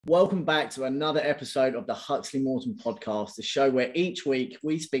Welcome back to another episode of the Huxley Morton podcast, the show where each week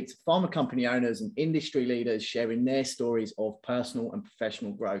we speak to pharma company owners and industry leaders sharing their stories of personal and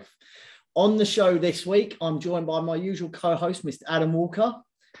professional growth. On the show this week, I'm joined by my usual co-host, Mr. Adam Walker.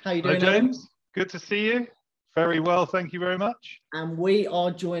 How are you doing, Hello, James? Adam? Good to see you. Very well, thank you very much. And we are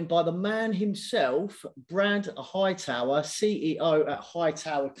joined by the man himself, Brad Hightower, CEO at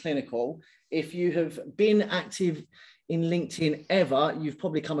Hightower Clinical. If you have been active in LinkedIn ever, you've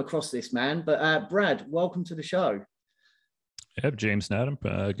probably come across this man. But Brad, welcome to the show. Yep, James and Adam,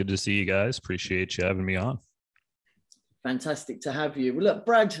 good to see you guys. Appreciate you having me on. Fantastic to have you. Well, look,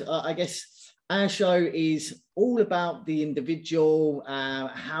 Brad, I guess our show is all about the individual,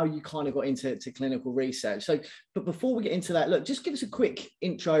 how you kind of got into clinical research. So, but before we get into that, look, just give us a quick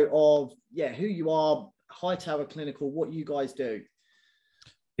intro of, who you are, Hightower Clinical, what you guys do.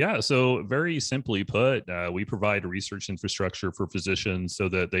 Yeah, so very simply put, we provide research infrastructure for physicians so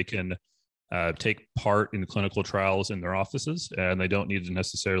that they can take part in clinical trials in their offices, and they don't need to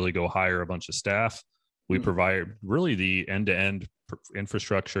necessarily go hire a bunch of staff. We provide really the end-to-end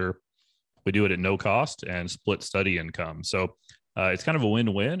infrastructure. We do it at no cost and split study income. So it's kind of a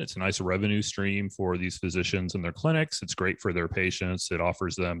win-win. It's a nice revenue stream for these physicians and their clinics. It's great for their patients. It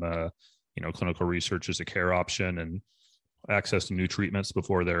offers them, clinical research as a care option and access to new treatments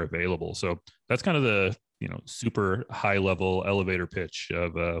before they're available. So that's kind of the, super high level elevator pitch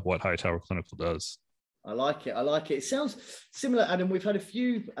of what Hightower Clinical does. I like it. It sounds similar, Adam. We've had a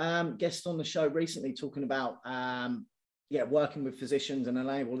few guests on the show recently talking about, working with physicians and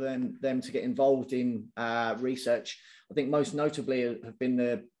enable them to get involved in research. I think most notably have been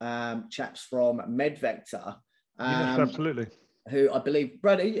the chaps from MedVector. Yes, absolutely. Who I believe,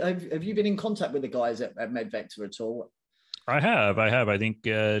 Brad, have you been in contact with the guys at MedVector at all? I have. I think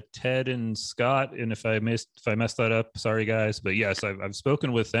Ted and Scott, and if I messed that up, sorry guys, but yes, I've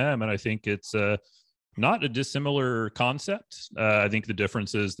spoken with them, and I think it's not a dissimilar concept. I think the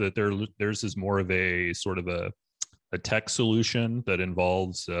difference is that theirs is more of a sort of a tech solution that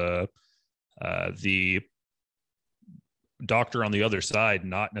involves the doctor on the other side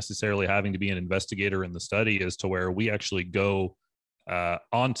not necessarily having to be an investigator in the study, as to where we actually go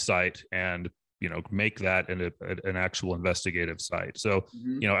on site and make that an actual investigative site. So,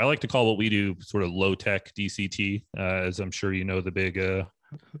 I like to call what we do sort of low tech DCT, as I'm sure the big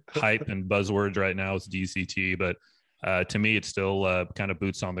hype and buzzwords right now is DCT, but to me, it's still kind of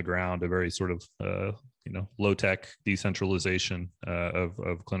boots on the ground, a very sort of low tech decentralization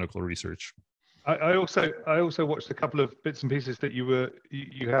of clinical research. I also watched a couple of bits and pieces that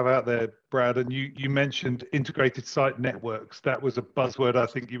you have out there, Brad, and you mentioned integrated site networks. That was a buzzword I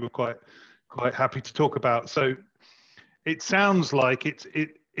think you were quite happy to talk about. So it sounds like it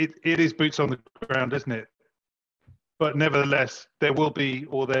is boots on the ground, isn't it? But nevertheless, there will be,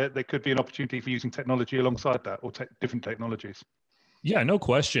 or there could be an opportunity for using technology alongside that, or different technologies. Yeah, no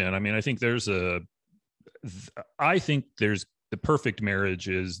question. I mean, I think there's the perfect marriage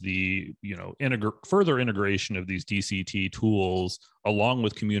is the further integration of these DCT tools along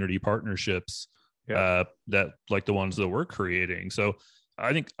with community partnerships that like the ones that we're creating. So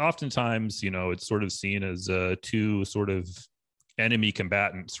I think oftentimes, it's sort of seen as two sort of enemy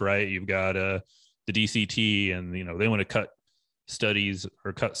combatants, right? You've got the DCT, and they want to cut studies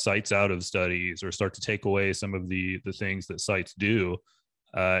or cut sites out of studies or start to take away some of the things that sites do.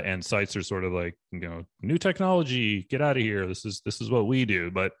 And sites are sort of like, new technology, get out of here. This is what we do.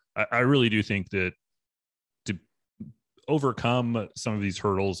 But I really do think that to overcome some of these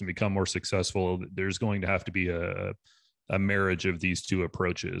hurdles and become more successful, there's going to have to be a marriage of these two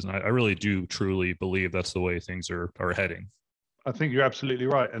approaches. And I really do truly believe that's the way things are heading. I think you're absolutely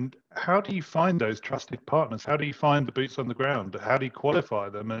right. And how do you find those trusted partners? How do you find the boots on the ground? How do you qualify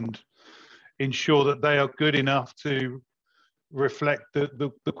them and ensure that they are good enough to reflect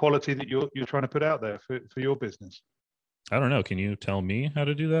the quality that you're trying to put out there for your business? I don't know. Can you tell me how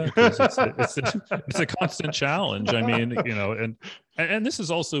to do that? 'Cause it's a constant challenge. I mean, and this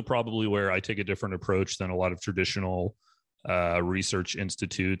is also probably where I take a different approach than a lot of traditional research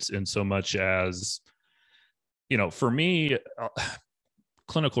institutes, in so much as, for me,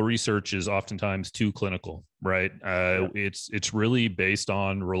 clinical research is oftentimes too clinical, right? It's really based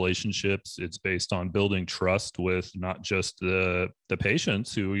on relationships. It's based on building trust with not just the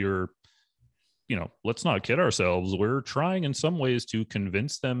patients who you're, let's not kid ourselves. We're trying in some ways to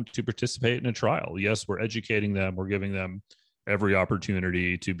convince them to participate in a trial. Yes, we're educating them. We're giving them every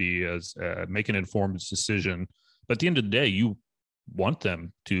opportunity to be make an informed decision. But at the end of the day, you want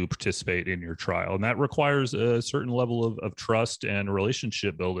them to participate in your trial. And that requires a certain level of trust and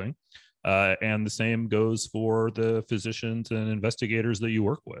relationship building. And the same goes for the physicians and investigators that you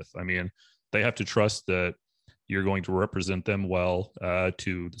work with. I mean, they have to trust that you're going to represent them well,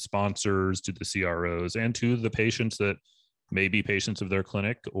 to the sponsors, to the CROs, and to the patients that may be patients of their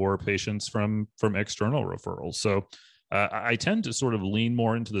clinic or patients from external referrals. So I tend to sort of lean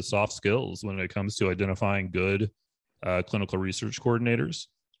more into the soft skills when it comes to identifying good clinical research coordinators.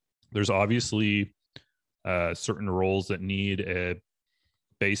 There's obviously certain roles that need a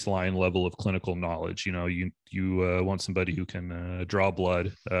baseline level of clinical knowledge. You know, you want somebody who can draw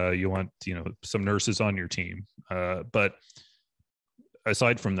blood. You want, some nurses on your team. But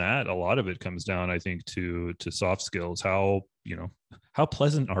aside from that, a lot of it comes down, I think, to soft skills. How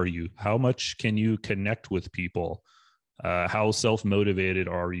pleasant are you? How much can you connect with people? How self-motivated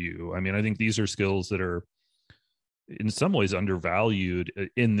are you? I mean, I think these are skills that are in some ways undervalued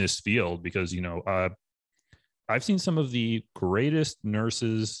in this field because, I've seen some of the greatest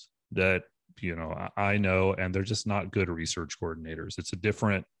nurses that, I know, and they're just not good research coordinators. It's a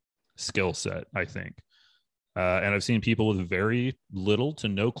different skill set, I think. And I've seen people with very little to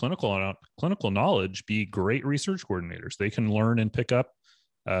no clinical knowledge be great research coordinators. They can learn and pick up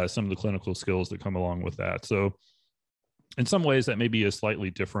some of the clinical skills that come along with that. So in some ways that may be a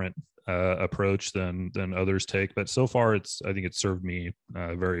slightly different approach than others take, but so far I think it's served me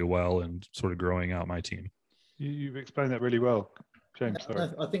very well in sort of growing out my team. You've explained that really well, James.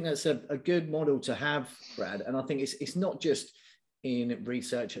 Sorry. I think that's a good model to have, Brad. And I think it's not just in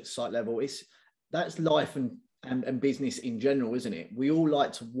research at site level. That's life and business in general, isn't it? We all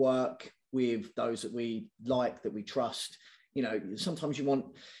like to work with those that we like, that we trust. Sometimes you want,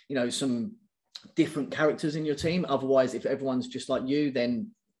 some different characters in your team. Otherwise, if everyone's just like you,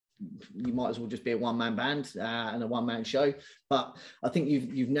 then you might as well just be a one-man band and a one-man show. But I think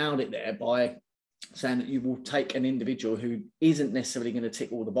you've nailed it there by saying that you will take an individual who isn't necessarily going to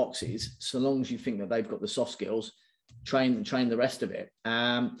tick all the boxes, so long as you think that they've got the soft skills, train the rest of it.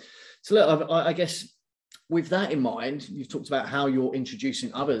 So look, I guess with that in mind, you've talked about how you're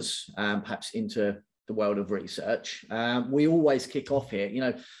introducing others perhaps into the world of research. We always kick off here,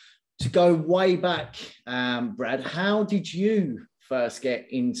 to go way back, Brad, how did you first get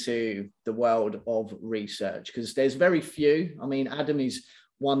into the world of research? Because there's very few. I mean, Adam is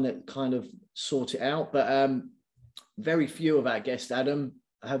one that kind of sort it out, but very few of our guests, Adam,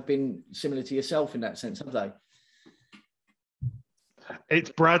 have been similar to yourself in that sense, have they?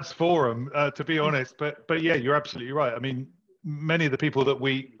 It's Brad's forum, to be honest, but yeah, you're absolutely right. I mean, many of the people that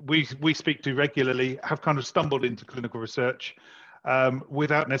we speak to regularly have kind of stumbled into clinical research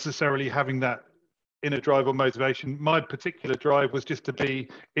without necessarily having that inner drive or motivation. My particular drive was just to be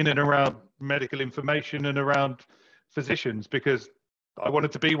in and around medical information and around physicians, because I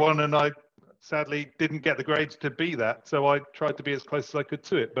wanted to be one, and I sadly didn't get the grades to be that. So I tried to be as close as I could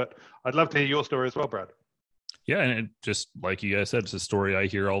to it. But I'd love to hear your story as well, Brad. Yeah, and just like you guys said, it's a story I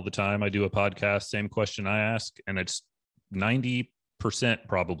hear all the time. I do a podcast, same question I ask, and it's 90%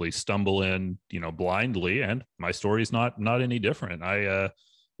 probably stumble in, blindly. And my story is not any different. I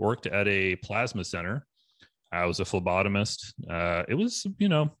worked at a plasma center. I was a phlebotomist. It was,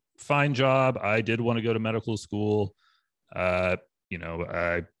 fine job. I did want to go to medical school. I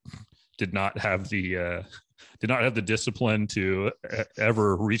did not have the discipline to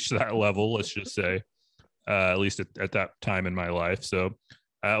ever reach that level, let's just say, at least at that time in my life. So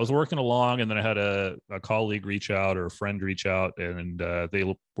I was working along, and then I had a colleague reach out, or a friend reach out, and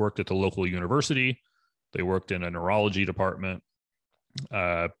they worked at the local university. They worked in a neurology department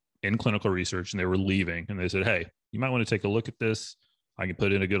in clinical research, and they were leaving, and they said, "Hey, you might want to take a look at this. I can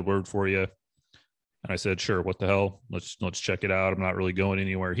put in a good word for you." And I said, "Sure, what the hell? Let's check it out. I'm not really going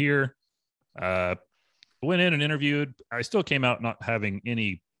anywhere here." Went in and interviewed. I still came out not having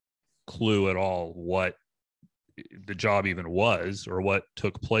any clue at all what the job even was or what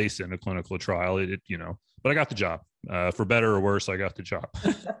took place in a clinical trial. But I got the job. For better or worse, I got the job.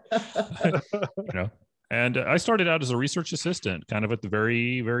 And I started out as a research assistant, kind of at the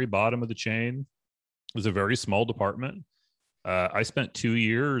very, very bottom of the chain. It was a very small department. I spent 2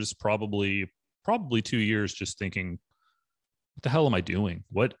 years, probably 2 years, just thinking, what the hell am I doing?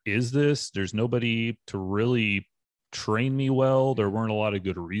 What is this? There's nobody to really train me well. There weren't a lot of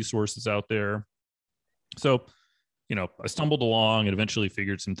good resources out there. So, I stumbled along and eventually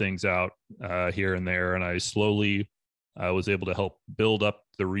figured some things out here and there. And I slowly was able to help build up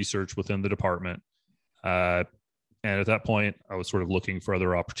the research within the department. And at that point, I was sort of looking for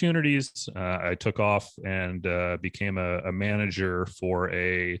other opportunities. I took off and became a manager for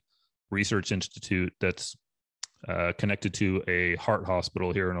a research institute that's connected to a heart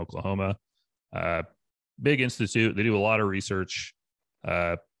hospital here in Oklahoma. Big institute. They do a lot of research.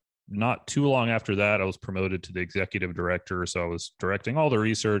 not too long after that, I was promoted to the executive director. So I was directing all the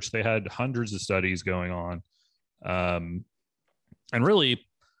research. They had hundreds of studies going on. And really,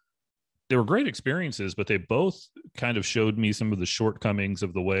 they were great experiences, but they both kind of showed me some of the shortcomings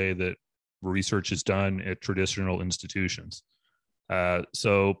of the way that research is done at traditional institutions.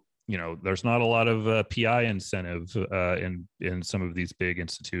 So, there's not a lot of PI incentive in some of these big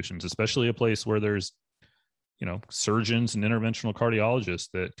institutions, especially a place where there's, surgeons and interventional cardiologists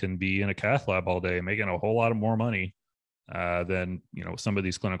that can be in a cath lab all day, making a whole lot of more money than, some of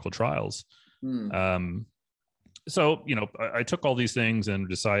these clinical trials. So, I took all these things and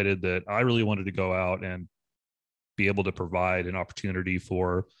decided that I really wanted to go out and be able to provide an opportunity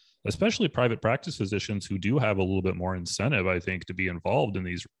for especially private practice physicians who do have a little bit more incentive, I think, to be involved in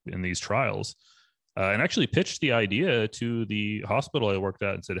these trials. And actually pitched the idea to the hospital I worked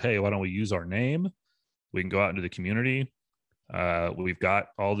at and said, hey, why don't we use our name? We can go out into the community. We've got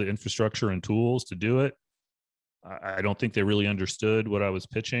all the infrastructure and tools to do it. I don't think they really understood what I was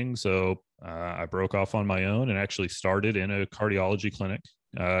pitching. So I broke off on my own and actually started in a cardiology clinic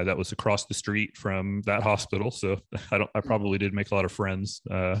that was across the street from that hospital. So I probably did make a lot of friends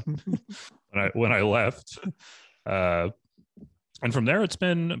when I left. And from there, it's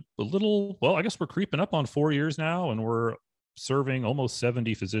been a little, well, I guess we're creeping up on 4 years now, and we're serving almost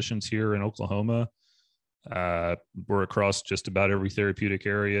 70 physicians here in Oklahoma. We're across just about every therapeutic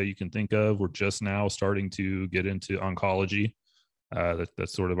area you can think of. We're just now starting to get into oncology.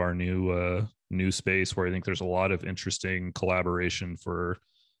 That's sort of our new space where I think there's a lot of interesting collaboration for,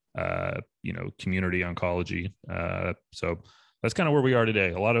 community oncology. So that's kind of where we are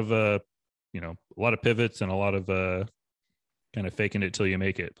today. A lot of pivots and a lot of kind of faking it till you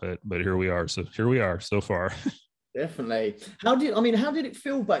make it. But here we are. So here we are so far. Definitely. How did it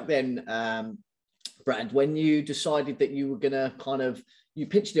feel back then, Brad, when you decided that you were going to you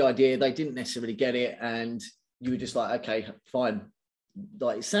pitched the idea, they didn't necessarily get it, and you were just like, okay, fine.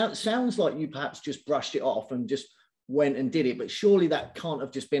 Like, it sounds like you perhaps just brushed it off and just went and did it, but surely that can't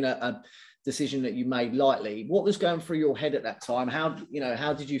have just been a decision that you made lightly. What was going through your head at that time?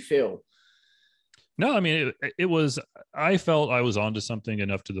 How did you feel? No, I mean, it was, I felt I was onto something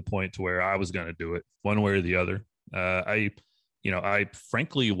enough to the point to where I was going to do it one way or the other. I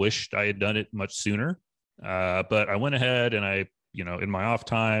frankly wished I had done it much sooner, but I went ahead and I, in my off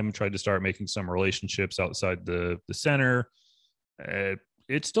time, tried to start making some relationships outside the center.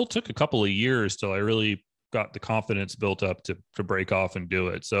 It still took a couple of years till I really got the confidence built up to break off and do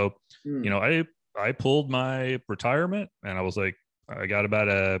it. So, I pulled my retirement and I was like, I got about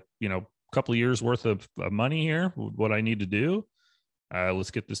a couple of years worth of money here, what I need to do.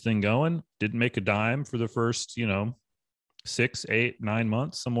 Let's get this thing going. Didn't make a dime for the first, 6, 8, 9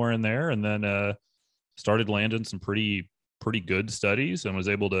 months, somewhere in there. And then started landing some pretty good studies and was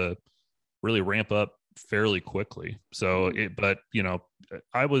able to really ramp up fairly quickly. So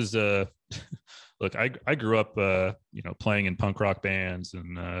I was, look, I grew up, playing in punk rock bands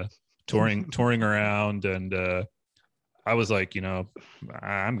and touring around. And I was like,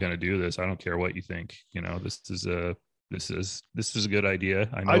 I'm going to do this. I don't care what you think, this is a good idea.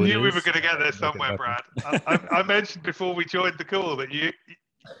 I knew we were going to get there somewhere, Brad. I mentioned before we joined the call that you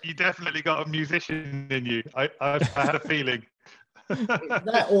definitely got a musician in you. I had a feeling.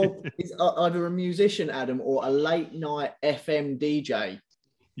 That or is either a musician, Adam, or a late night FM DJ.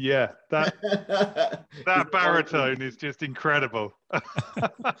 Yeah, that baritone is just incredible.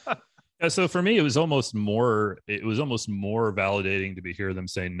 Yeah, so for me, it was almost more validating to hear them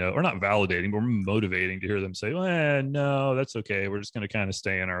say no, or not validating, but motivating to hear them say, well, no, that's okay. We're just going to kind of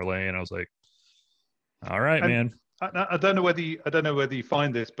stay in our lane. I was like, all right, man. I don't know whether you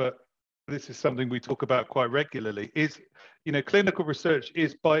find this, but this is something we talk about quite regularly. Is clinical research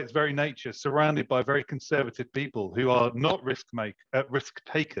is by its very nature surrounded by very conservative people who are not risk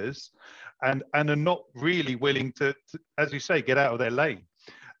takers, and are not really willing to, as you say, get out of their lane.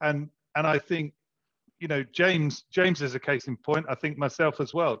 And I think, James is a case in point. I think myself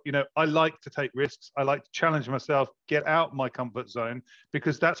as well. I like to take risks. I like to challenge myself, get out my comfort zone,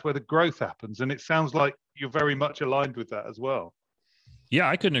 because that's where the growth happens. And it sounds like you're very much aligned with that as well. Yeah,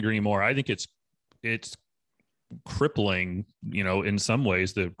 I couldn't agree more. I think it's crippling, in some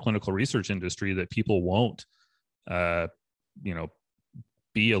ways, the clinical research industry, that people won't, be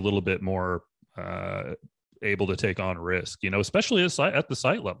a little bit more able to take on risk, especially at the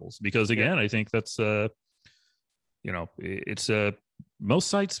site levels, because again, I think that's it's most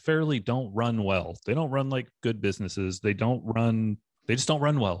sites fairly don't run well. They don't run like good businesses. They just don't run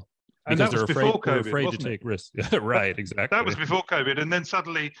well because they're afraid to take risks. Right, exactly. That was before COVID, and then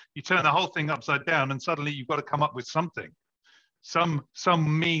suddenly you turn the whole thing upside down, and suddenly you've got to come up with something. some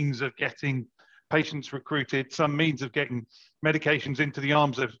means of getting patients recruited, some means of getting medications into the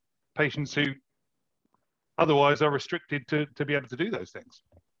arms of patients who otherwise are restricted to be able to do those things.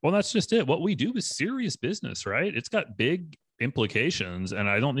 Well, that's just it. What we do is serious business, right? It's got big implications, and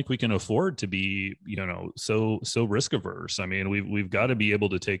I don't think we can afford to be, so risk averse. I mean, we've got to be able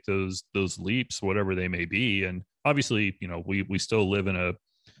to take those leaps, whatever they may be. And obviously, we still live in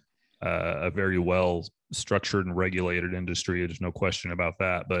a very well structured and regulated industry. There's no question about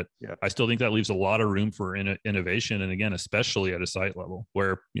that. But yeah, I still think that leaves a lot of room for innovation. And again, especially at a site level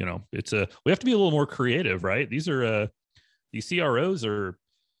where, we have to be a little more creative, right? These CROs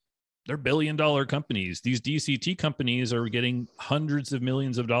they're $1 billion companies. These DCT companies are getting hundreds of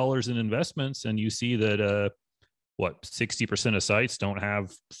millions of dollars in investments. And you see that, 60% of sites don't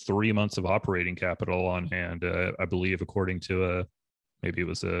have 3 months of operating capital on hand, I believe, according to maybe it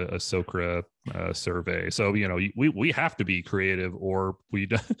was a SOCRA survey. So, we have to be creative or we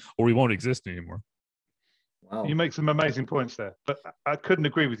won't exist anymore. Wow. You make some amazing points there, but I couldn't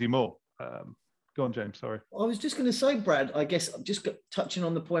agree with you more. Go on, James, sorry. I was just going to say, Brad, I guess just touching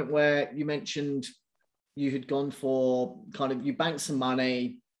on the point where you mentioned you had gone for you banked some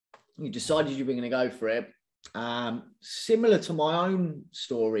money, you decided you were going to go for it. Similar to my own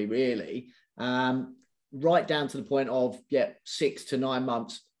story, really, right down to the point of, 6 to 9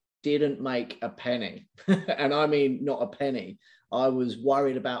 months, didn't make a penny. And I mean, not a penny. I was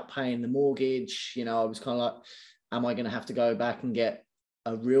worried about paying the mortgage. I was kind of like, am I going to have to go back and get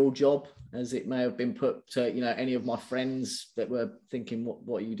a real job, as it may have been put to any of my friends that were thinking,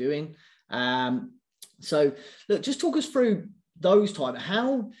 what are you doing? So look, just talk us through those times.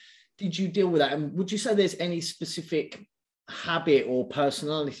 How did you deal with that? And would you say there's any specific habit or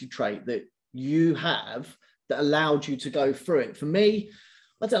personality trait that you have that allowed you to go through it? For me,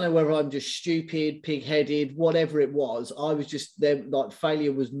 I don't know whether I'm just stupid, pig-headed, whatever it was. I was just there, like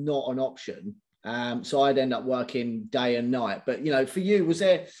failure was not an option. So I'd end up working day and night. But, for you, was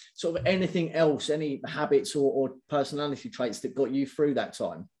there sort of anything else, any habits or personality traits that got you through that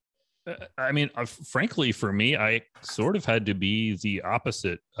time? I mean, frankly, for me, I sort of had to be the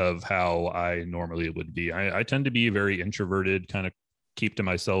opposite of how I normally would be. I tend to be a very introverted, kind of keep to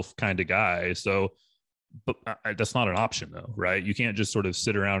myself kind of guy. So, but that's not an option though, right? You can't just sort of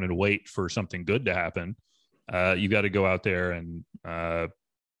sit around and wait for something good to happen. You got to go out there and,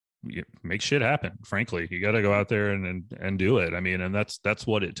 make shit happen. Frankly, you got to go out there and do it. I mean, and that's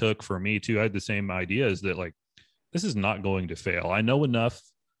what it took for me too. I had the same ideas that like, this is not going to fail. I know enough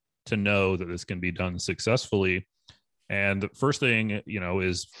to know that this can be done successfully. And the first thing,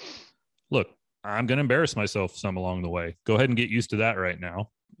 is look, I'm going to embarrass myself some along the way. Go ahead and get used to that right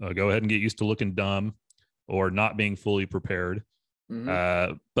now. Go ahead and get used to looking dumb or not being fully prepared.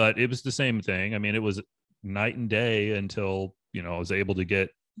 Mm-hmm. But it was the same thing. I mean, it was night and day until, I was able to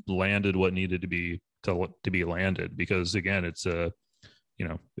get landed what needed to be landed, because again, it's it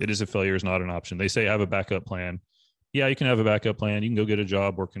is a failure is not an option. They say have a backup plan. Yeah, you can have a backup plan. You can go get a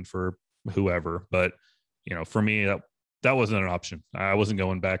job working for whoever. But, for me, that wasn't an option. I wasn't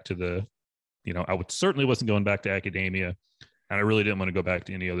going back to certainly wasn't going back to academia. And I really didn't want to go back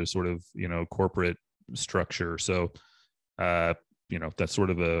to any other sort of, corporate structure. So, that's sort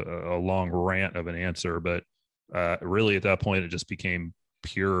of a long rant of an answer. But really at that point, it just became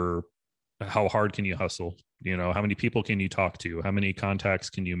pure, how hard can you hustle? How many people can you talk to? How many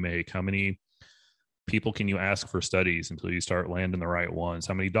contacts can you make? How many people can you ask for studies until you start landing the right ones?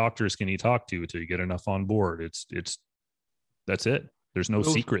 How many doctors can you talk to until you get enough on board? That's it. There's no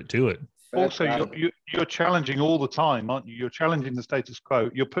secret to it. Also, you're challenging all the time, aren't you? You're challenging the status quo.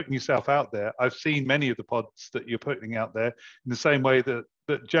 You're putting yourself out there. I've seen many of the pods that you're putting out there in the same way that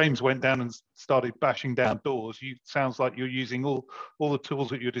James went down and started bashing down doors. Sounds like you're using all the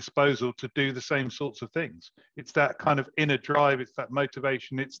tools at your disposal to do the same sorts of things. It's that kind of inner drive. It's that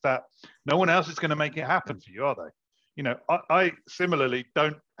motivation. It's that no one else is going to make it happen for you, are they? I similarly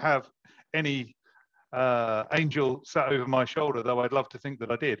don't have any angel sat over my shoulder, though I'd love to think that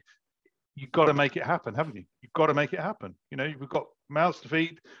I did. You've got to make it happen, haven't you? You've got to make it happen. We've got mouths to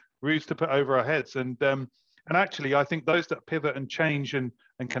feed, roofs to put over our heads. And actually, I think those that pivot and change and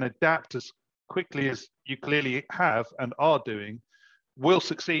can adapt as quickly as you clearly have and are doing will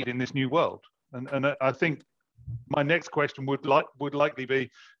succeed in this new world. And I think my next question would likely be,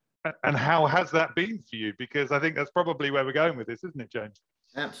 and how has that been for you? Because I think that's probably where we're going with this, isn't it, James?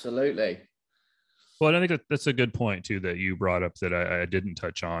 Absolutely. Well, I think that's a good point too that you brought up that I didn't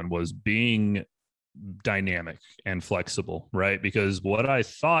touch on, was being dynamic and flexible, right? Because what I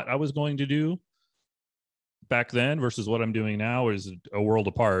thought I was going to do back then versus what I'm doing now is a world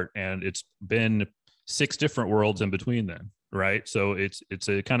apart, and it's been 6 different worlds in between then. right? So it's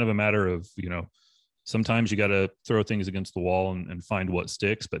a kind of a matter of, you know, sometimes you got to throw things against the wall and find what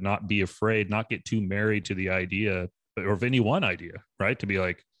sticks, but not be afraid, not get too married to the idea or of any one idea, right? To be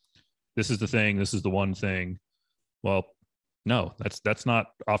like, this is the thing, this is the one thing. Well, no, that's not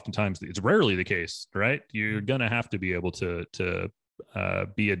oftentimes, it's rarely the case, right? You're going to have to be able to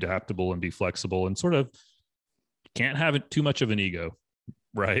be adaptable and be flexible, and sort of can't have it too much of an ego,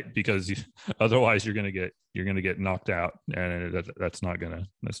 right? Because otherwise you're going to get knocked out, and that's not going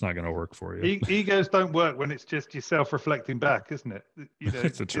to work for you. Egos don't work when it's just yourself reflecting back, isn't it? You know,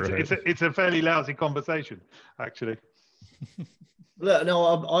 it's a fairly lousy conversation, actually. Look,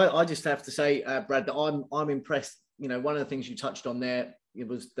 no, I just have to say, Brad, that I'm impressed. You know, one of the things you touched on there, it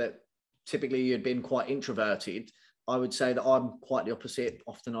was that typically you'd been quite introverted. I would say that I'm quite the opposite.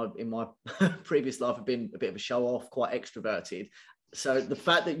 Often in my previous life, I've been a bit of a show off, quite extroverted. So the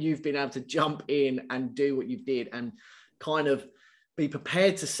fact that you've been able to jump in and do what you did and kind of be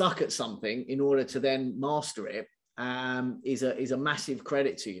prepared to suck at something in order to then master it is a massive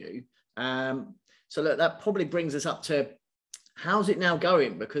credit to you. So look, that probably brings us up to, how's it now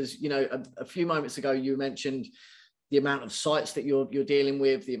going? Because, you know, a few moments ago, you mentioned the amount of sites that you're dealing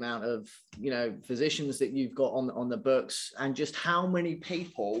with, the amount of, you know, physicians that you've got on the books, and just how many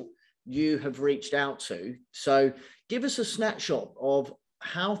people you have reached out to. So give us a snapshot of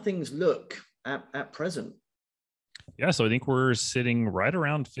how things look at present. Yeah, so I think we're sitting right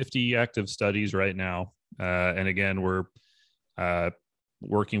around 50 active studies right now. And again, we're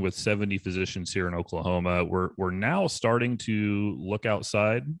working with 70 physicians here in Oklahoma. We're now starting to look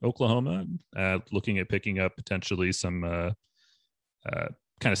outside Oklahoma, looking at picking up potentially some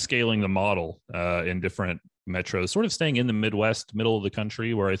kind of scaling the model in different metros, sort of staying in the Midwest, middle of the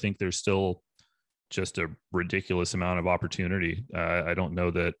country, where I think there's still just a ridiculous amount of opportunity. I don't know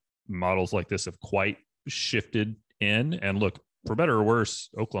that models like this have quite shifted in. And look, for better or worse,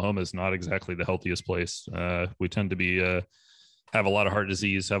 Oklahoma is not exactly the healthiest place. We tend to be have a lot of heart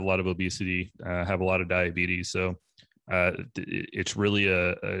disease, have a lot of obesity, have a lot of diabetes. So it's really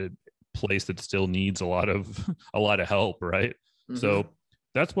a place that still needs a lot of help, right? Mm-hmm. So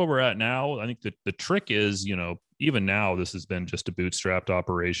that's where we're at now. I think that the trick is, you know, even now, this has been just a bootstrapped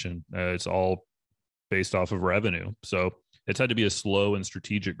operation. It's all based off of revenue. So it's had to be a slow and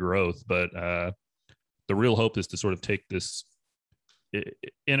strategic growth. But the real hope is to sort of take this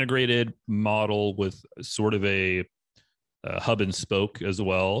integrated model with sort of a hub and spoke as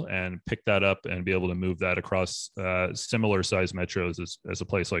well, and pick that up and be able to move that across similar size metros as a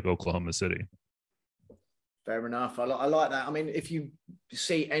place like Oklahoma City. Fair enough. I like that. I mean, if you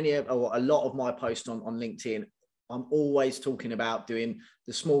see any of, or a lot of my posts on LinkedIn, I'm always talking about doing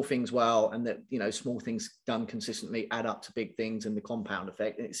the small things well, and that, you know, small things done consistently add up to big things and the compound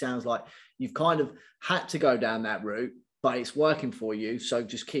effect. And it sounds like you've kind of had to go down that route, but it's working for you. So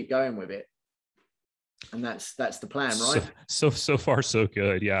just keep going with it. And that's the plan, right? So far, so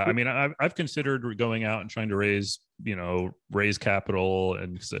good. Yeah. I mean, I've considered going out and trying to raise capital,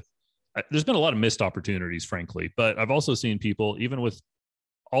 and there's been a lot of missed opportunities, frankly, but I've also seen people, even with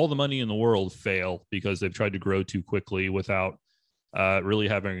all the money in the world, fail because they've tried to grow too quickly without really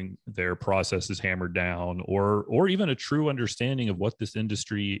having their processes hammered down, or even a true understanding of what this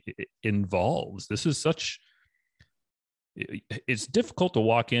industry involves. This is it's difficult to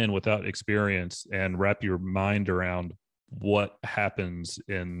walk in without experience and wrap your mind around what happens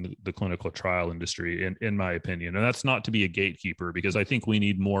in the clinical trial industry, in my opinion. And that's not to be a gatekeeper, because I think we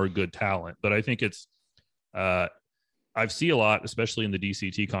need more good talent, but I think it's, I've seen a lot, especially in the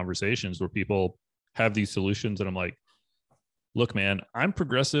DCT conversations, where people have these solutions and I'm like, look, man, I'm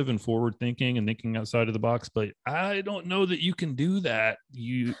progressive and forward thinking and thinking outside of the box, but I don't know that you can do that.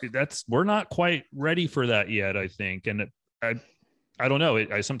 We're not quite ready for that yet, I think. And I don't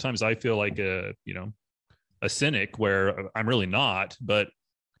know. Sometimes I feel like a cynic, where I'm really not, but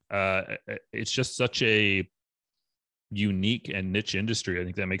it's just such a unique and niche industry. I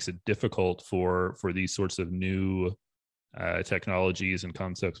think that makes it difficult for these sorts of new technologies and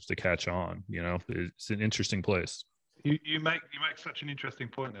concepts to catch on. You know, it's an interesting place. You make such an interesting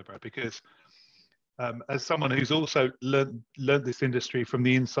point there, Brad, because as someone who's also learned this industry from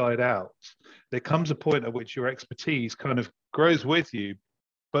the inside out, there comes a point at which your expertise kind of grows with you,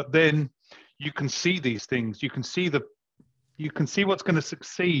 but then you can see these things. You can see what's going to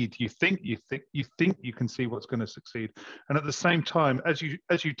succeed. You think you can see what's going to succeed, and at the same time, as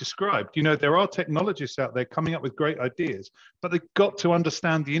you described, you know, there are technologists out there coming up with great ideas, but they've got to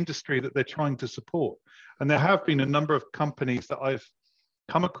understand the industry that they're trying to support. And there have been a number of companies that I've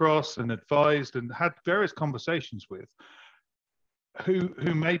come across and advised and had various conversations with, who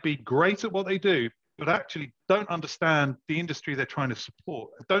may be great at what they do, but actually don't understand the industry they're trying to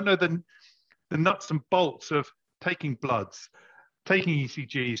support, don't know the nuts and bolts of taking bloods, taking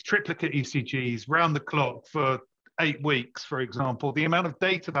ECGs, triplicate ECGs round the clock for 8 weeks, for example, the amount of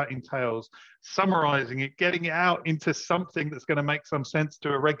data that entails, summarizing it, getting it out into something that's going to make some sense to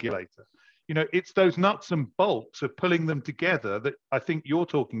a regulator. You know, it's those nuts and bolts of pulling them together that I think you're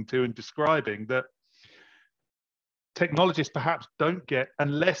talking to and describing, that technologists perhaps don't get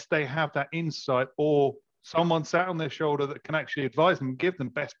unless they have that insight or someone sat on their shoulder that can actually advise them and give them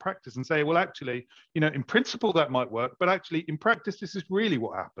best practice and say, well, actually, you know, in principle that might work, but actually in practice, this is really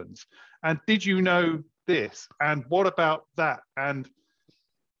what happens. And did you know this? And what about that? And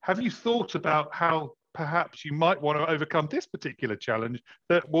have you thought about how perhaps you might want to overcome this particular challenge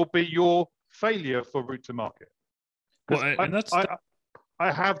that will be your failure for route to market? Well, and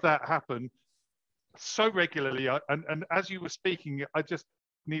I have that happen so regularly. And as you were speaking, I just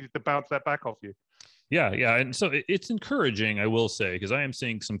needed to bounce that back off you. Yeah. And so it's encouraging, I will say, because I am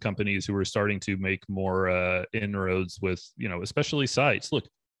seeing some companies who are starting to make more inroads with, you know, especially sites. Look,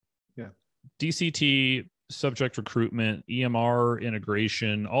 yeah, DCT, subject recruitment, EMR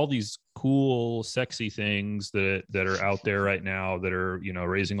integration, all these cool, sexy things that are out there right now that are, you know,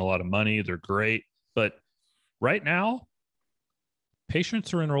 raising a lot of money. They're great. But right now,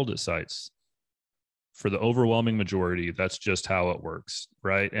 patients are enrolled at sites. For the overwhelming majority, that's just how it works,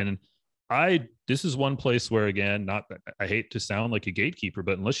 right? And this is one place where, again, not that I hate to sound like a gatekeeper,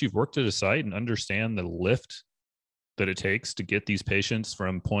 but unless you've worked at a site and understand the lift that it takes to get these patients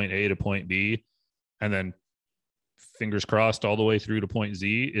from point A to point B, and then fingers crossed all the way through to point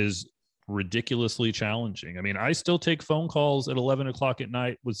Z, is ridiculously challenging. I mean, I still take phone calls at 11 o'clock at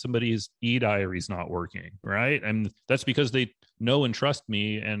night with somebody's e-diary's not working, right? And that's because they know and trust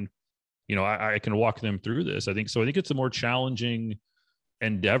me, and, you know, I can walk them through this. I think it's a more challenging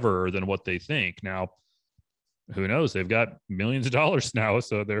endeavor than what they think. Now, who knows? They've got millions of dollars now,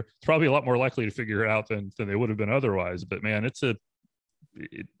 so they're probably a lot more likely to figure it out than they would have been otherwise. But man,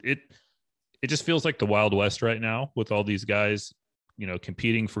 it just feels like the Wild West right now, with all these guys, you know,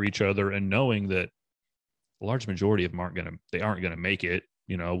 competing for each other and knowing that a large majority of them aren't going to make it,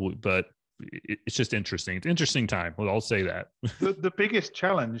 you know. But it's just interesting. It's an interesting time. Well, I'll say that. The biggest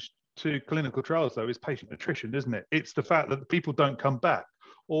challenge to clinical trials, though, is patient attrition, isn't it? It's the fact that the people don't come back,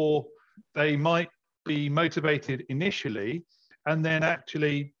 or they might be motivated initially and then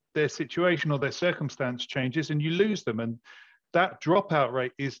actually their situation or their circumstance changes and you lose them. And that dropout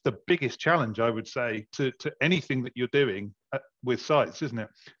rate is the biggest challenge, I would say, to anything that you're doing with sites, isn't it?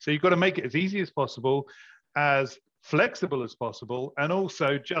 So you've got to make it as easy as possible, as flexible as possible, and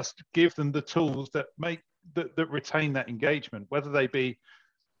also just give them the tools that retain that engagement, whether they be,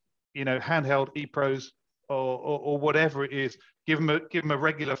 you know, handheld ePros or whatever it is. Give them a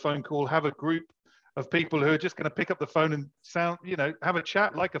regular phone call, have a group of people who are just going to pick up the phone and have a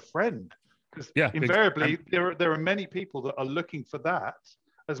chat like a friend. Because invariably there are many people that are looking for that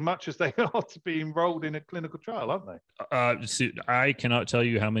as much as they are to be enrolled in a clinical trial, aren't they? See, I cannot tell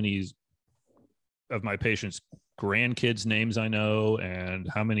you how many of my patients' grandkids' names I know, and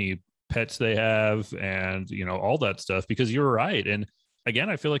how many pets they have, and, you know, all that stuff, because you're right. And again,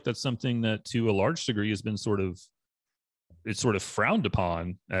 I feel like that's something that to a large degree has been sort of frowned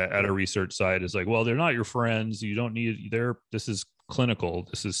upon at a research site. Is like, well, they're not your friends. You don't need this is clinical.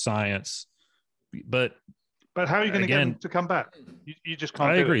 This is science. But how are you going to get them to come back? You just can't.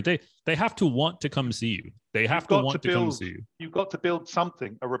 I agree. They have to want to come see you. They have to want to come see you. You've got to build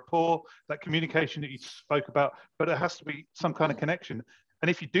something, a rapport, that communication that you spoke about, but it has to be some kind of connection. And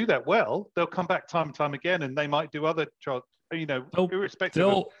if you do that well, they'll come back time and time again, and they might do other trials, you know,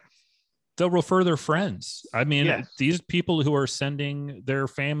 irrespective. They'll refer their friends. I mean, yes. These people who are sending their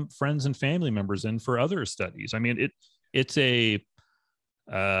friends and family members in for other studies. I mean, it's a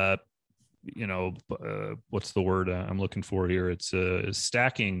what's the word I'm looking for here? It's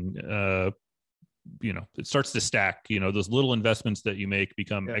stacking. It starts to stack. You know, those little investments that you make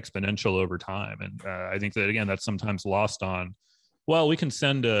become exponential over time. And I think that, again, that's sometimes lost on. Well, we can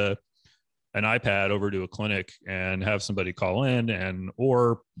send an iPad over to a clinic and have somebody call in,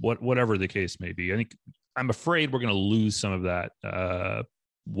 or whatever the case may be. I'm afraid we're going to lose some of that.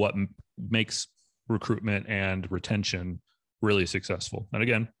 What makes recruitment and retention really successful. And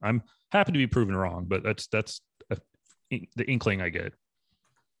again, I'm happy to be proven wrong, but that's the inkling I get.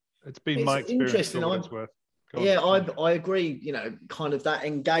 It's been my experience. Interesting. I agree. You know, kind of that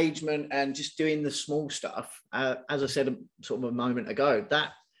engagement and just doing the small stuff. As I said sort of a moment ago,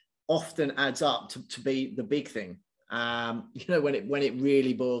 that often adds up to be the big thing. You know, when it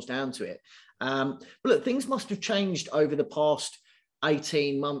really boils down to it. But look, things must have changed over the past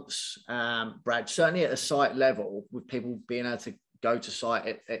 18 months, Brad, certainly at a site level, with people being able to go to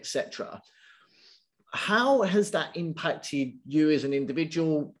site, etc. How has that impacted you as an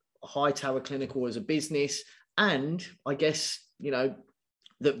individual, Hightower Clinical as a business, and I guess,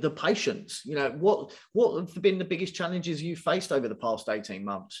 the patients? What have been the biggest challenges you faced over the past 18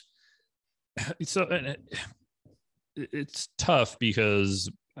 months? So it's tough because,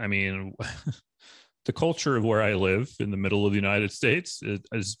 I mean, the culture of where I live in the middle of the United States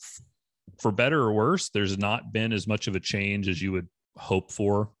is, for better or worse, there's not been as much of a change as you would hope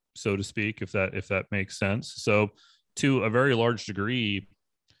for, so to speak, if that makes sense. So to a very large degree,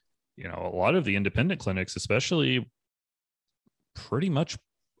 a lot of the independent clinics, especially, pretty much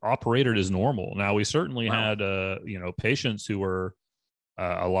operated as normal. Now, we certainly had, patients who were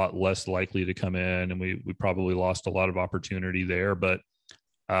a lot less likely to come in, and we probably lost a lot of opportunity there. But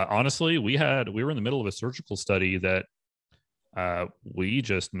honestly, we were in the middle of a surgical study that we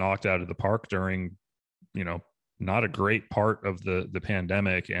just knocked out of the park during, not a great part of the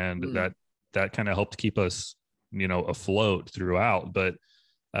pandemic, and that kind of helped keep us, afloat throughout. But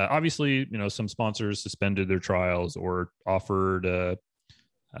obviously, some sponsors suspended their trials or offered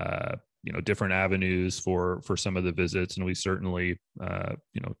different avenues for some of the visits, and we certainly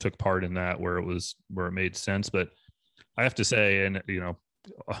took part in that where it made sense. But I have to say, and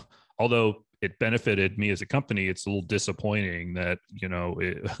although it benefited me as a company, it's a little disappointing that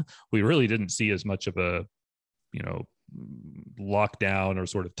we really didn't see as much of a lockdown or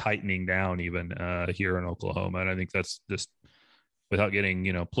sort of tightening down even here in Oklahoma. And I think that's just, without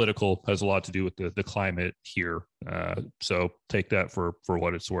getting political, has a lot to do with the climate here. So take that for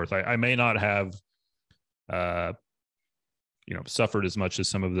what it's worth. I may not have suffered as much as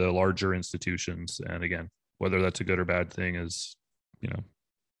some of the larger institutions, and again, whether that's a good or bad thing is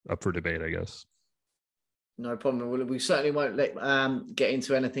up for debate, I guess. No problem. We certainly won't get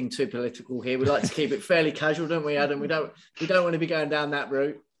into anything too political here. We like to keep it fairly casual, don't we, Adam? We don't want to be going down that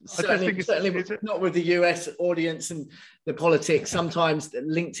route. Certainly not with the US audience and the politics. Sometimes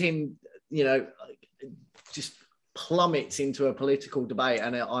LinkedIn, just plummets into a political debate,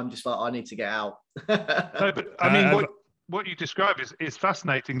 and I'm just like, I need to get out. No, but I mean, what you describe is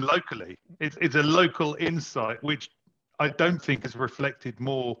fascinating locally. It's a local insight, which I don't think is reflected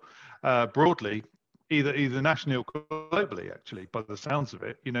more broadly, either nationally or globally, actually, by the sounds of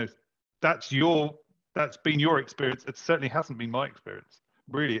it. That's been your experience. It certainly hasn't been my experience.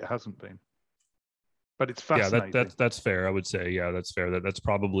 Really, it hasn't been. But it's fascinating. Yeah, that's fair. I would say, yeah, that's fair. That's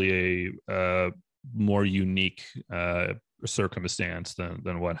probably a more unique circumstance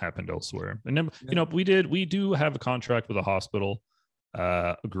than what happened elsewhere. And then, we do have a contract with a hospital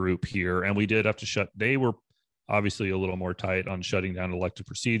group here, and we did have to they were obviously a little more tight on shutting down elective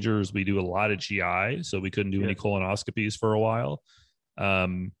procedures. We do a lot of GI, so we couldn't do any colonoscopies for a while. So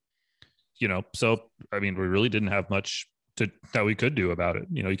I mean, we really didn't have much that we could do about it.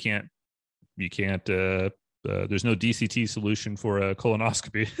 You can't there's no DCT solution for a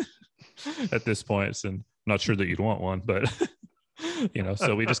colonoscopy at this point, and I'm not sure that you'd want one, but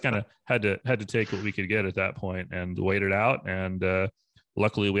so we just kind of had to take what we could get at that point and wait it out. And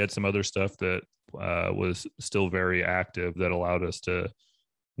luckily we had some other stuff that was still very active that allowed us to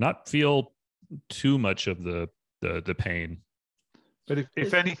not feel too much of the pain. But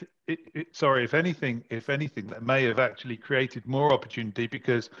if anything, that may have actually created more opportunity,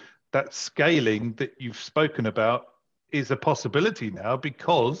 because that scaling that you've spoken about is a possibility now,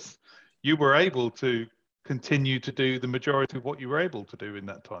 because you were able to continue to do the majority of what you were able to do in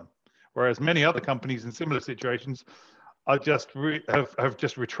that time, whereas many other companies in similar situations are have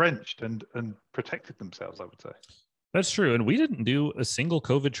just retrenched and protected themselves, I would say. That's true. And we didn't do a single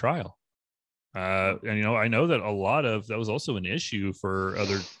COVID trial. And, I know that a lot of that was also an issue for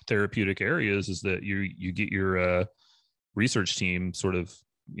other therapeutic areas, is that you get your research team sort of,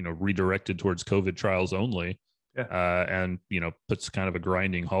 redirected towards COVID trials only. And, puts kind of a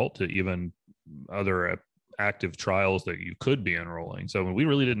grinding halt to even other active trials that you could be enrolling. So we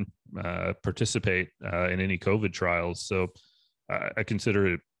really didn't participate in any COVID trials. So I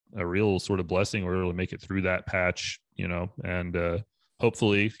consider it a real sort of blessing. We're able to make it through that patch, and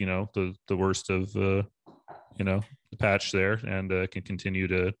hopefully, the worst of, the patch there, and can continue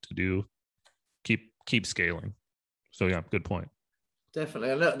to keep scaling. So yeah, good point. Definitely.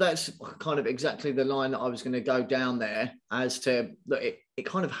 And look, that's kind of exactly the line that I was going to go down there, as to, look, it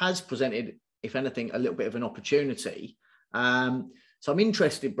kind of has presented, if anything, a little bit of an opportunity. So I'm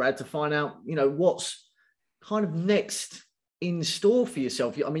interested, Brad, to find out, what's kind of next in store for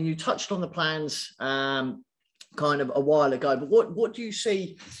yourself. I mean, you touched on the plans kind of a while ago, but what do you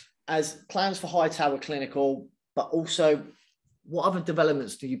see as plans for Hightower Clinical, but also what other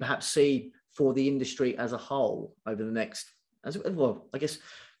developments do you perhaps see for the industry as a whole over the next, as well, I guess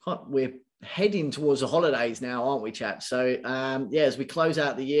we're heading towards the holidays now, aren't we, chaps? So as we close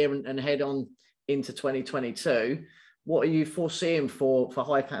out the year and head on into 2022, what are you foreseeing for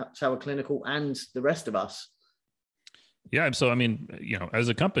Hightower Clinical and the rest of us? Yeah, so I mean, as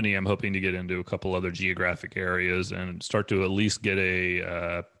a company, I'm hoping to get into a couple other geographic areas and start to at least get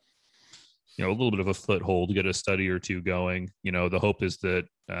a little bit of a foothold, get a study or two going. The hope is that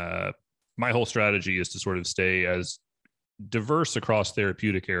my whole strategy is to sort of stay as diverse across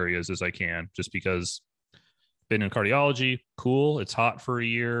therapeutic areas as I can, just because been in cardiology, cool. It's hot for a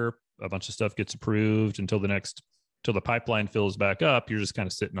year. A bunch of stuff gets approved until the pipeline fills back up. You're just kind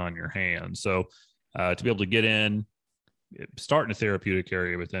of sitting on your hands. So to be able to get in, start in a therapeutic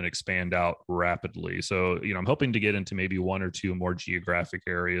area, but then expand out rapidly. So, I'm hoping to get into maybe one or two more geographic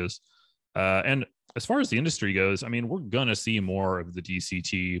areas. And as far as the industry goes, I mean, we're going to see more of the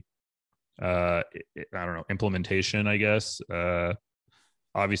DCT, implementation, I guess.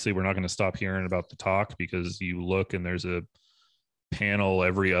 Obviously, we're not going to stop hearing about the talk, because you look and there's a panel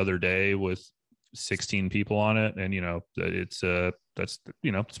every other day with 16 people on it. And, it's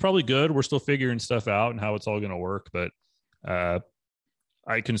probably good. We're still figuring stuff out and how it's all going to work. But I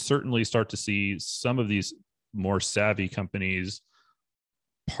can certainly start to see some of these more savvy companies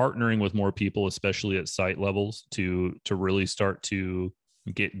partnering with more people, especially at site levels, to really start to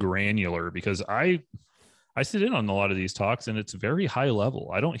get granular, because I sit in on a lot of these talks and it's very high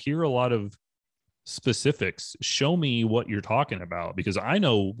level. I don't hear a lot of specifics. Show me what you're talking about, because I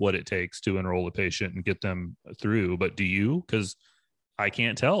know what it takes to enroll a patient and get them through. But do you? Because I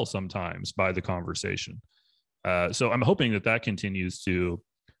can't tell sometimes by the conversation. So I'm hoping that continues to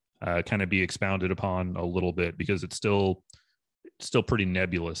kind of be expounded upon a little bit, because it's still pretty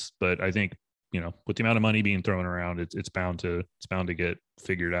nebulous. But I think, with the amount of money being thrown around, it's bound to get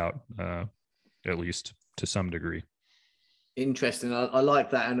figured out, at least to some degree. Interesting. I like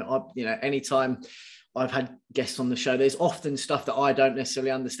that. And anytime I've had guests on the show, there's often stuff that I don't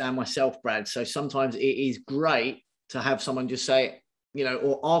necessarily understand myself, Brad. So sometimes it is great to have someone just say,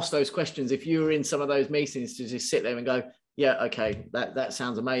 or ask those questions. If you were in some of those meetings, to just sit there and go, yeah, okay, that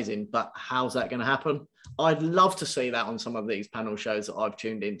sounds amazing, but how's that going to happen? I'd love to see that on some of these panel shows that I've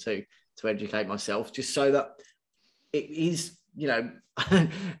tuned into to educate myself, just so that it is,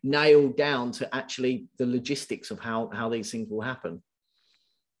 nailed down to actually the logistics of how these things will happen.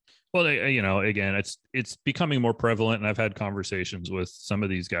 Well, again, it's becoming more prevalent, and I've had conversations with some of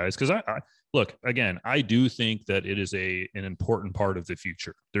these guys, because I look, again, I do think that it is an important part of the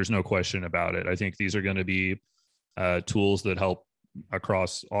future. There's no question about it. I think these are going to be tools that help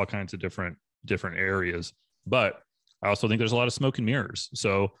across all kinds of different areas, but I also think there's a lot of smoke and mirrors.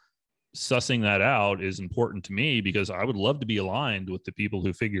 So sussing that out is important to me, because I would love to be aligned with the people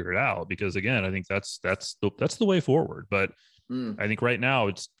who figure it out, because again, I think that's the way forward. But I think right now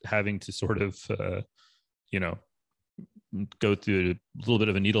it's having to sort of, go through a little bit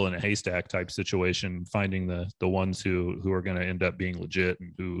of a needle in a haystack type situation, finding the ones who are going to end up being legit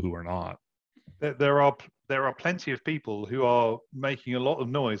and who are not. There are plenty of people who are making a lot of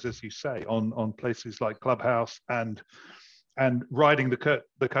noise, as you say, on places like Clubhouse and riding the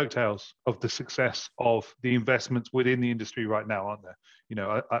coattails of the success of the investments within the industry right now, aren't there?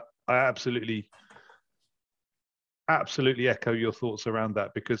 I absolutely echo your thoughts around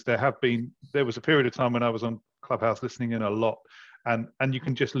that, because there was a period of time when I was on Clubhouse listening in a lot, and you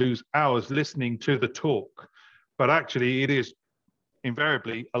can just lose hours listening to the talk, but actually it is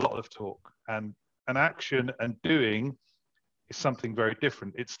invariably a lot of talk, and action and doing is something very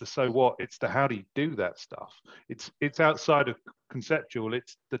different. It's the so what, it's the how do you do that stuff. It's outside of conceptual,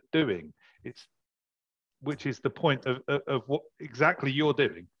 it's the doing, which is the point of what exactly you're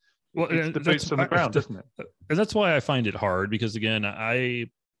doing. Well, it's the boots on the ground, isn't it? And that's why I find it hard, because again,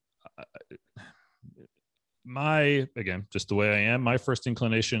 just the way I am, my first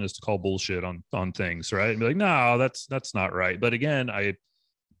inclination is to call bullshit on things, right? And be like, no, that's not right. But again, I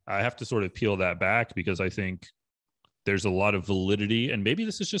have to sort of peel that back, because I think there's a lot of validity, and maybe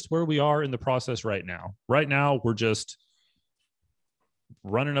this is just where we are in the process right now. Right now, we're just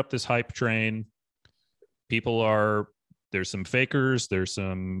running up this hype train. There's some fakers, there's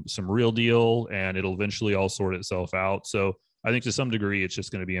some real deal, and it'll eventually all sort itself out. So I think to some degree, it's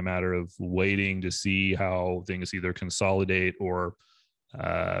just going to be a matter of waiting to see how things either consolidate or,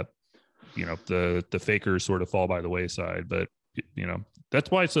 the fakers sort of fall by the wayside. But, that's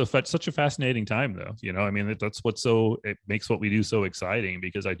why it's such a fascinating time, though. That's it makes what we do so exciting,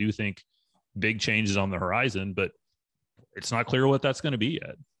 because I do think big change is on the horizon, but it's not clear what that's going to be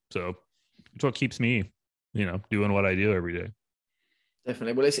yet. So it's what keeps me, doing what I do every day.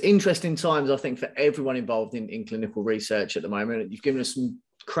 Definitely. Well, it's interesting times, I think, for everyone involved in clinical research at the moment. You've given us some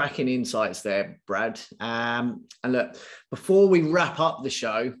cracking insights there, Brad. And look, before we wrap up the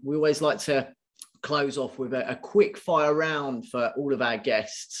show, we always like to close off with a quick fire round for all of our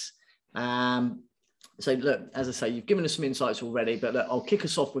guests. So look, as I say, you've given us some insights already, but look, I'll kick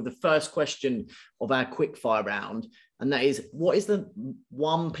us off with the first question of our quick fire round. And that is, what is the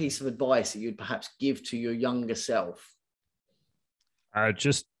one piece of advice that you'd perhaps give to your younger self?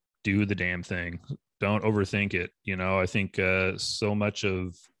 Just do the damn thing. Don't overthink it. I think so much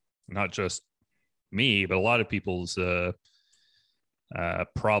of not just me, but a lot of people's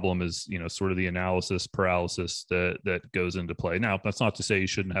problem is, sort of the analysis paralysis that goes into play. Now, that's not to say you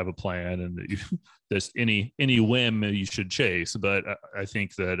shouldn't have a plan and that there's any whim you should chase, but I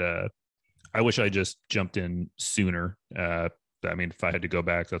think that I wish I just jumped in sooner. If I had to go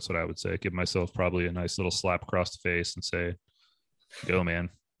back, that's what I would say. Give myself probably a nice little slap across the face and say, go, man.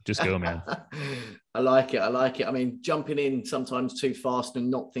 Just go, man. I like it. I mean, jumping in sometimes too fast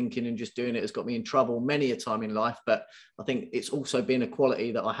and not thinking and just doing it has got me in trouble many a time in life. But I think it's also been a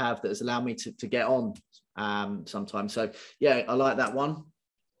quality that I have that has allowed me to get on sometimes. So, yeah, I like that one.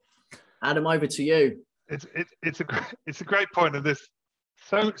 Adam, over to you. It's a great point, and there's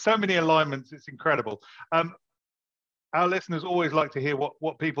so many alignments. It's incredible. Our listeners always like to hear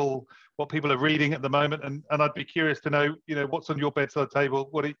what people are reading at the moment, and I'd be curious to know, what's on your bedside table.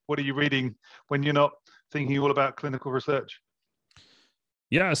 What are you reading when you're not thinking all about clinical research?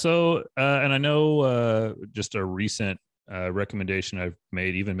 Yeah, so and I know just a recent recommendation I've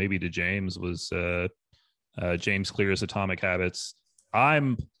made, even maybe to James, was James Clear's Atomic Habits.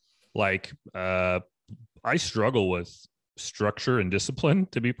 I'm like I struggle with structure and discipline,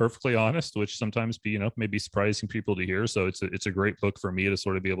 to be perfectly honest, which sometimes may be surprising people to hear. So it's a great book for me to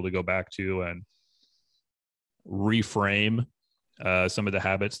sort of be able to go back to and reframe some of the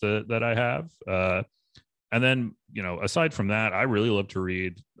habits that I have. And then, aside from that, I really love to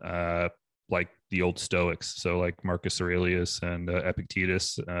read like the old Stoics. So like Marcus Aurelius and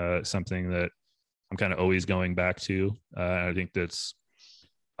Epictetus, something that I'm kind of always going back to. I think that's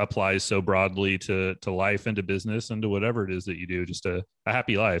applies so broadly to life and to business and to whatever it is that you do, just a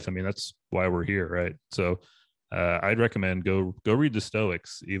happy life. I mean, that's why we're here, right? So I'd recommend go read the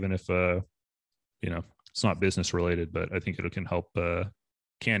Stoics, even if it's not business related, but I think it can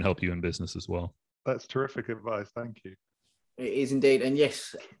help you in business as well. That's terrific advice. Thank you. It is indeed. And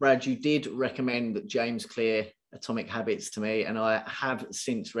yes, Brad, you did recommend James Clear Atomic Habits to me, and I have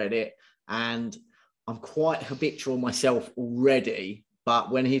since read it, and I'm quite habitual myself already.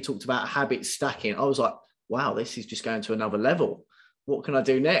 But when he talked about habit stacking, I was like, wow, this is just going to another level. What can I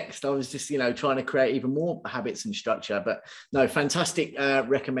do next? I was just, trying to create even more habits and structure. But no, fantastic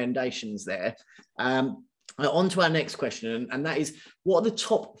recommendations there. On to our next question, and that is, what are the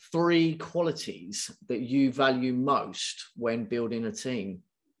top 3 qualities that you value most when building a team?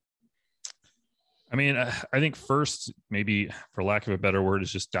 I mean, I think first, maybe for lack of a better word,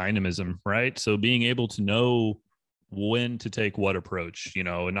 is just dynamism, right? So being able to know when to take what approach,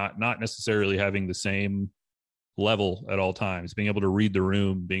 and not necessarily having the same level at all times, being able to read the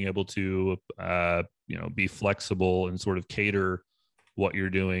room, being able to, be flexible and sort of cater what you're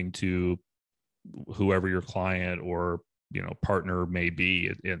doing to whoever your client or, partner may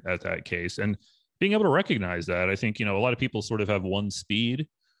be at that case. And being able to recognize that, I think, a lot of people sort of have one speed.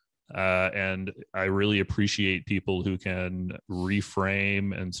 And I really appreciate people who can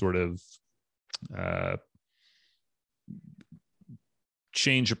reframe and sort of,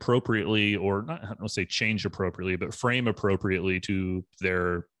 change appropriately, or not, I don't say change appropriately, but frame appropriately to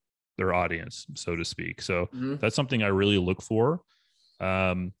their audience, so to speak. So that's something I really look for.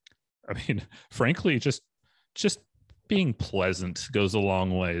 I mean, frankly, just being pleasant goes a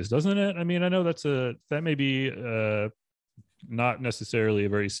long ways, doesn't it? I mean, I know that may be not necessarily a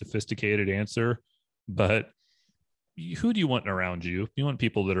very sophisticated answer, but who do you want around you? You want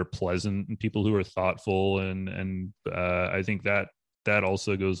people that are pleasant and people who are thoughtful, and I think that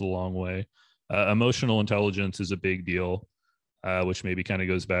also goes a long way. Emotional intelligence is a big deal, which maybe kind of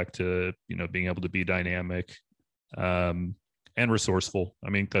goes back to, being able to be dynamic and resourceful. I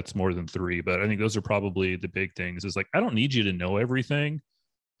mean, that's more than 3, but I think those are probably the big things. Is like, I don't need you to know everything,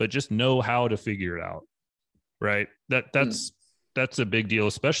 but just know how to figure it out, right? That's a big deal,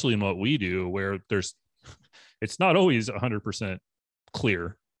 especially in what we do, where it's not always 100%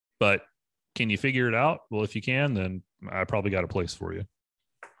 clear, but can you figure it out? Well, if you can, then I probably got a place for you.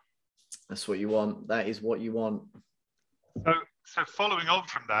 That's what you want. That is what you want. So following on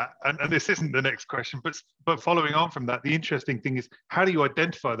from that, and this isn't the next question, but following on from that, the interesting thing is, how do you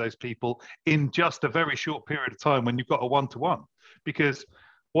identify those people in just a very short period of time when you've got a one-to-one? because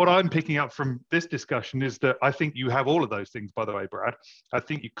what I'm picking up from this discussion is that I think you have all of those things, by the way, Brad. I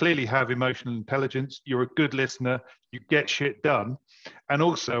think you clearly have emotional intelligence. You're a good listener. You get shit done. And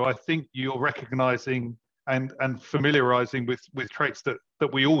also, I think you're recognizing and familiarizing with traits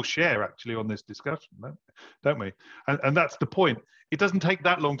that we all share actually on this discussion, don't we? And that's the point. It doesn't take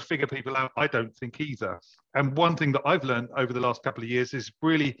that long to figure people out, I don't think either. And one thing that I've learned over the last couple of years is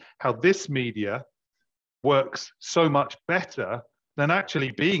really how this media works so much better than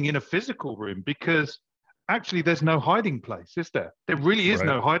actually being in a physical room, because actually there's no hiding place, is there? There really is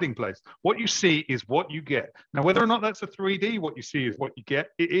no hiding place. What you see is what you get. Now, whether or not that's a 3D, what you see is what you get.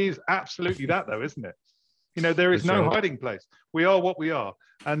 It is absolutely that, though, isn't it? You know, there is no hiding place. We are what we are.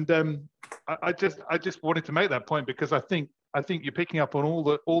 And I just wanted to make that point, because I think you're picking up on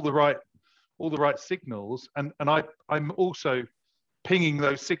all the right signals, and I'm also pinging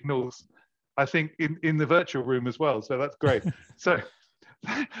those signals, I think, in the virtual room as well. So that's great. So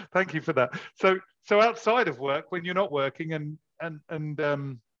thank you for that. So outside of work, when you're not working and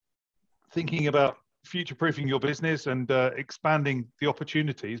thinking about future-proofing your business and expanding the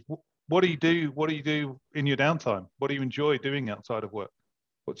opportunities, what do you do? What do you do in your downtime? What do you enjoy doing outside of work?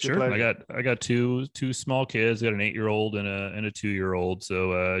 What's your pleasure? I got two small kids. I got an 8-year-old and a 2-year-old.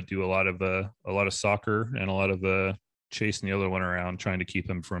 So do a lot of soccer and a lot of chasing the other one around, trying to keep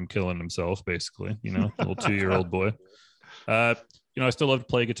him from killing himself, basically, you know, little 2-year-old boy. You know, I still love to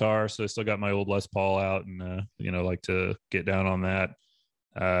play guitar, so I still got my old Les Paul out, and you know, like to get down on that.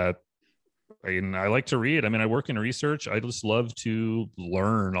 And I like to read. I mean, I work in research. I just love to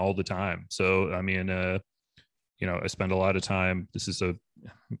learn all the time. So I mean, you know, I spend a lot of time.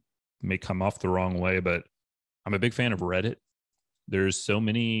 May come off the wrong way, but I'm a big fan of Reddit. There's so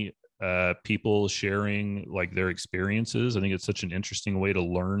many people sharing like their experiences. I think it's such an interesting way to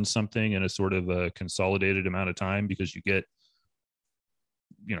learn something in a sort of a consolidated amount of time, because you get,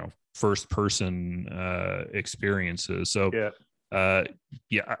 you know, first person experiences. So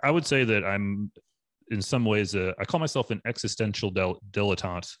yeah, I would say that I'm in some ways, I call myself an existential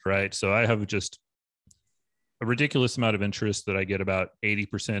dilettante, right? So I have just a ridiculous amount of interest that I get about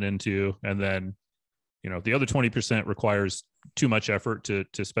 80% into, and then, you know, the other 20% requires too much effort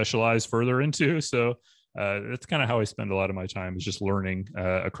to specialize further into. So that's kind of how I spend a lot of my time, is just learning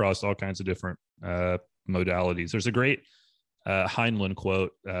across all kinds of different modalities. There's a great Heinlein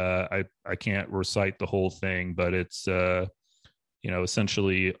quote. I can't recite the whole thing, but it's, you know,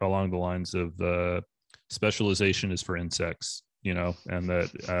 essentially along the lines of specialization is for insects, you know, and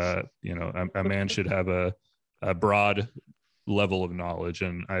that, you know, a man should have a broad level of knowledge.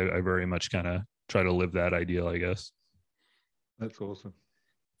 And I very much kind of try to live that ideal, I guess. That's awesome.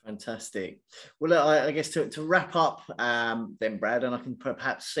 Fantastic. Well, look, I guess to wrap up then, Brad, and I can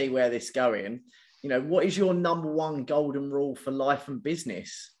perhaps see where this is going, you know, what is your number one golden rule for life and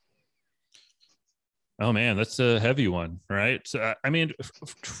business? Oh man, that's a heavy one, right? So, I mean,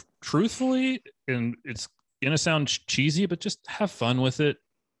 truthfully, and it's gonna sound cheesy, but just have fun with it.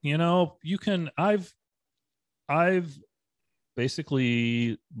 You know, you can, I've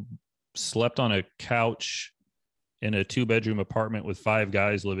basically slept on a couch in a 2-bedroom apartment with 5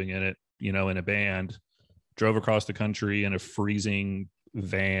 guys living in it, you know, in a band, drove across the country in a freezing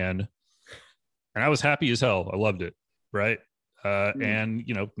van, and I was happy as hell. I loved it. Right. And,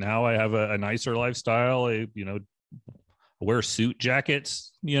 you know, now I have a nicer lifestyle. I, you know, wear suit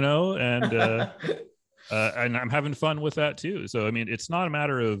jackets, you know, and I'm having fun with that too. So, I mean, it's not a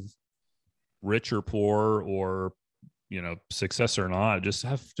matter of rich or poor or, you know, success or not. Just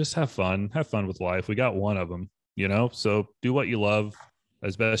have fun with life. We got one of them, you know, so do what you love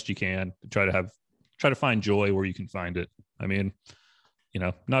as best you can. Try to find joy where you can find it. I mean, you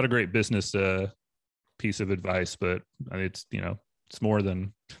know, not a great business piece of advice, but it's, you know, it's more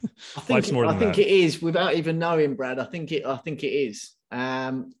than life's more than that. I think it is, without even knowing, Brad. I think it is.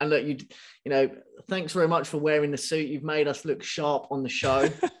 And look, you know, thanks very much for wearing the suit. You've made us look sharp on the show.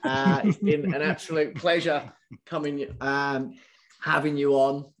 It's been an absolute pleasure having you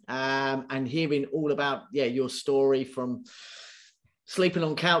on and hearing all about your story, from sleeping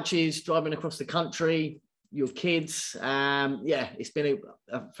on couches, driving across the country, your kids. It's been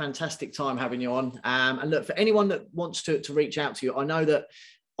a fantastic time having you on. And look, for anyone that wants to reach out to you, I know that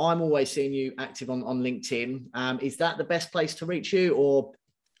I'm always seeing you active on LinkedIn. Is that the best place to reach you, or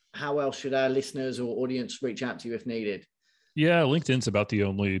how else should our listeners or audience reach out to you if needed? Yeah, LinkedIn's about the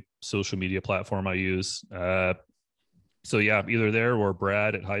only social media platform I use. So yeah, either there or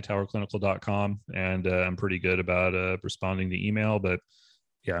Brad at hightowerclinical.com. And I'm pretty good about responding to email, but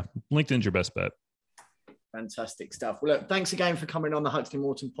yeah, LinkedIn's your best bet. Fantastic stuff. Well, look, thanks again for coming on the Huxley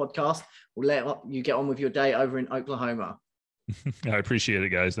Morton podcast. We'll let you get on with your day over in Oklahoma. I appreciate it,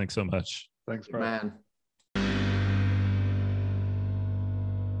 guys. Thanks so much. Thanks, Brad. Man.